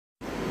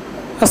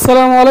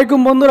আসসালামু আলাইকুম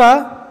বন্ধুরা,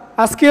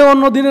 আজকে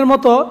অন্য দিনের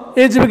মতো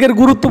এইচভিকের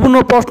গুরুত্বপূর্ণ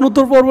প্রশ্ন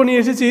উত্তর পর্ব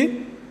নিয়ে এসেছি।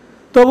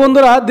 তো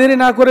বন্ধুরা, দেরি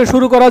না করে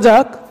শুরু করা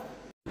যাক।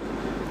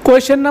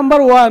 Question number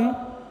 1,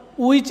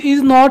 which is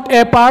not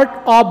a part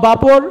of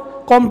ভাপর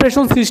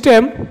compression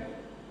system,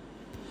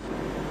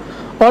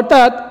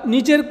 অর্থাৎ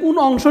নিচের কোন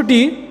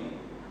অংশটি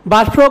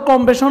বাষ্প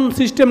কম্প্রেশন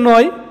সিস্টেম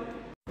নয়?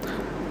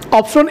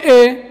 Option A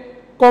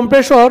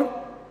compressor,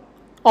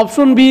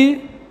 option B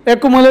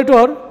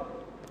accumulator,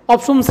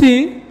 option C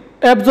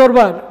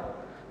absorber.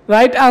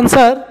 Right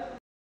answer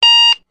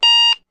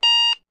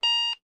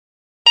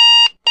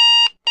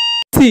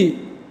C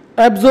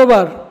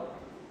absorber.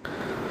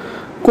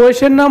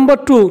 Question number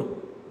 2,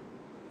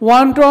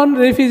 1 ton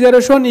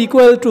refrigeration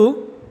equal to,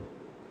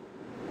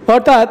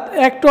 অর্থাৎ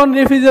 1 ton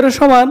refrigeration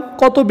সমান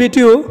কত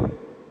BTU?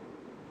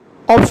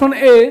 Option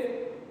A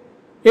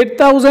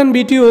 8000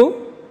 BTU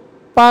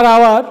per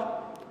hour,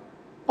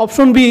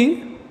 option B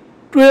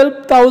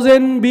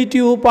 12000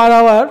 BTU per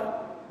hour,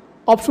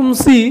 option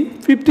C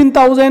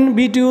 15000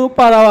 BTU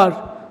per hour.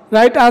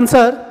 Right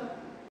answer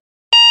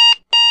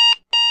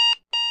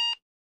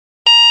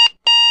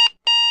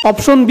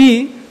option B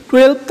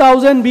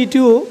 12000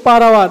 BTU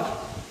per hour.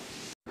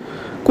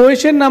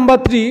 Question number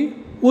 3,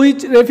 which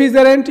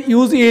refrigerant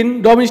use in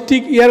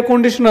domestic air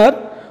conditioner,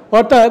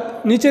 অর্থাৎ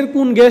নিচের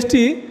কোন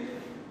গ্যাসটি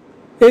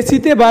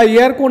এসিতে বা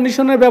air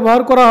conditioner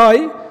ব্যবহার করা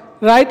হয়?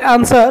 Right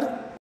answer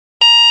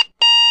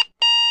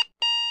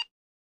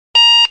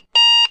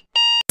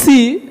C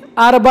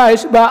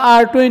R22 বা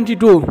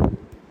R22।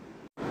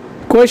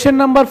 Question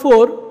number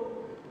 4,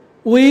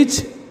 which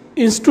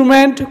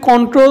instrument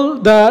control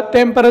the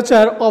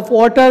temperature of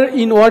water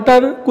in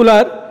water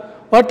cooler,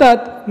 অর্থাৎ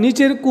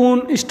নিচের কোন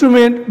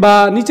ইনস্ট্রুমেন্ট বা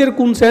নিচের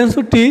কোন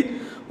সেন্সরটি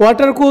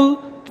ওয়াটার কুল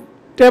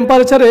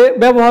টেম্পারেচারে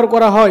ব্যবহার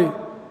করা হয়?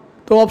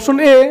 তো option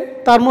A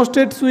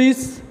thermostat switch,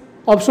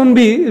 option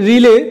B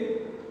relay,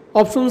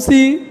 option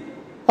C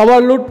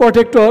overload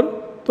protector.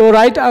 তো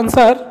right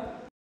answer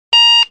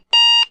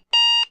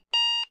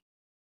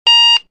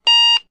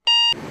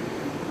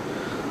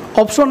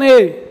option A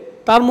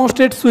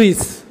thermostat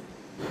switch.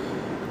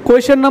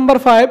 Question number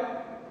 5,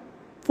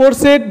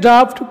 ফোরসেট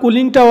draft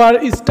cooling tower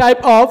is type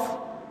of,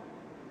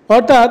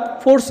 অর্থাৎ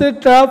ফোরসেট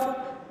ড্রাফট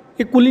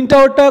এই কুলিং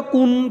টাওয়ারটা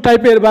কোন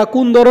টাইপের বা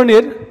কোন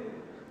ধরনের?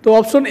 তো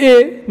option a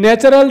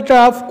natural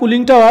draft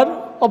cooling tower,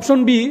 option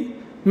B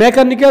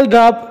mechanical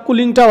draft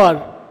cooling tower.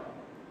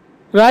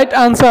 Right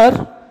answer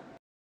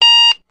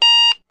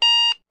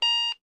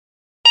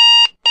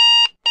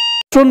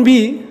option B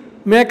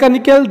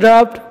mechanical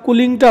draft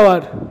cooling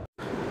tower.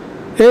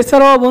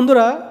 এছাড়াও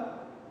বন্ধুরা,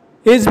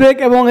 এইচভিএক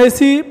এবং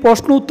এসি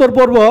প্রশ্ন উত্তর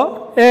পর্ব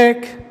 1,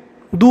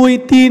 2,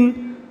 3,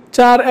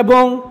 4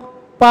 এবং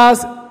 5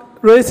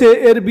 রয়েছে।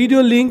 এর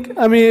ভিডিও লিঙ্ক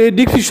আমি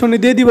ডিসক্রিপশনে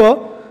দিয়ে দিব,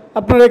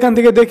 আপনারা এখান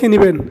থেকে দেখে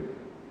নেবেন।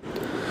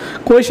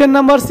 Question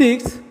number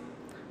 6,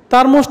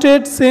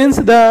 thermostat change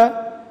the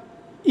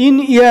in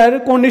air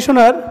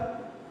conditioner,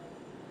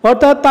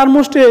 অর্থাৎ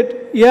থার্মোস্টেট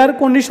এয়ার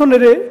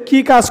কন্ডিশনারে কি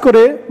কাজ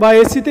করে বা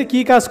এসিতে কি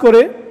কাজ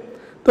করে?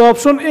 তো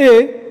option A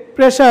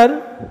pressure,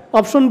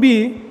 option B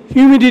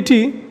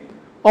humidity,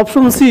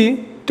 option C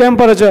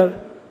temperature.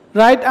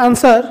 Right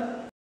answer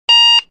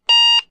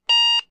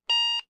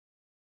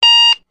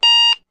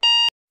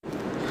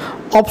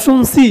option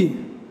C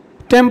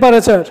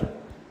temperature.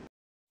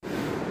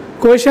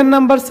 Question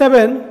number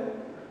 7,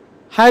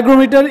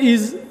 hygrometer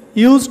is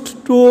used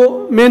to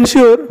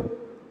মেনশিওর,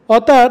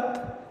 অর্থাৎ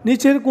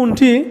নিচের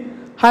কোনটি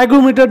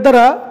হাইগ্রোমিটার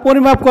দ্বারা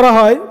পরিমাপ করা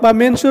হয় বা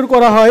মেনশিওর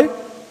করা হয়?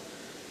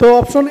 তো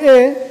option A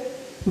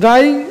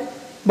dry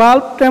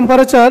bulb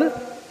temperature,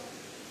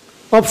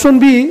 option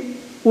B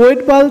wait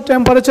bulb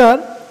temperature,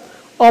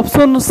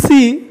 option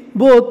C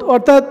both,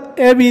 অর্থাৎ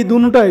এ বি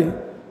দুটাই।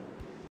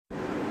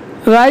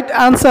 Right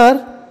answer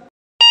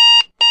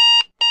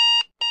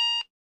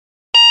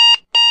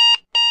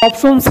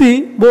option C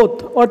both,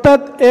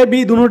 অর্থাৎ এ বি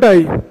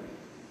দুটাই।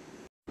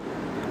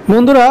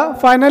 বন্ধুরা,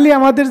 ফাইনালি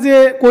আমাদের যে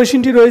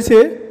কোয়েশ্চেনটি রয়েছে,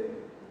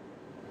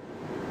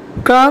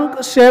 crank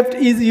shaft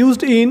is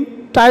used in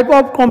type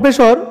of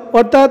compressor,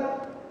 অর্থাৎ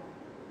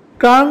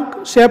crank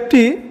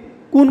শ্যাফটটি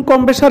কোন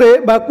কম্প্রেসারে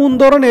বা কোন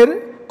ধরনের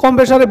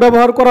কম্প্রেসারে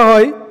ব্যবহার করা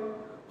হয়?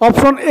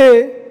 Option A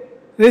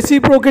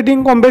reciprocating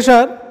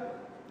compressor,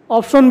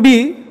 option B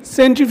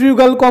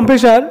centrifugal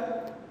compressor,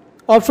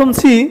 option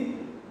C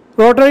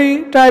rotary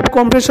type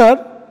compressor.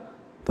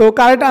 তো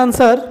correct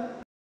answer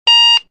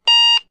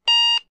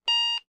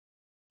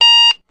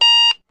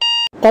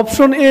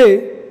option A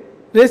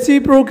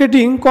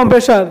reciprocating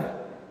compressor.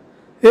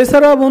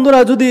 এছাড়া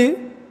বন্ধুরা, যদি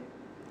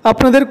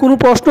আপনাদের কোনো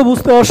প্রশ্ন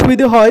বুঝতে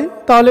অসুবিধে হয়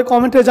তাহলে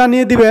কমেন্টে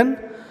জানিয়ে দিবেন,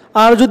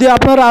 আর যদি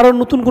আপনারা আরও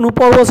নতুন কোনো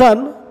পর্ব চান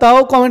তাও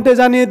কমেন্টে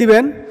জানিয়ে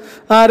দিবেন।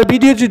 আর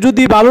ভিডিওটি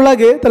যদি ভালো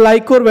লাগে তা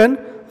লাইক করবেন,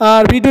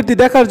 আর ভিডিওটি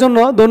দেখার জন্য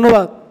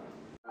ধন্যবাদ।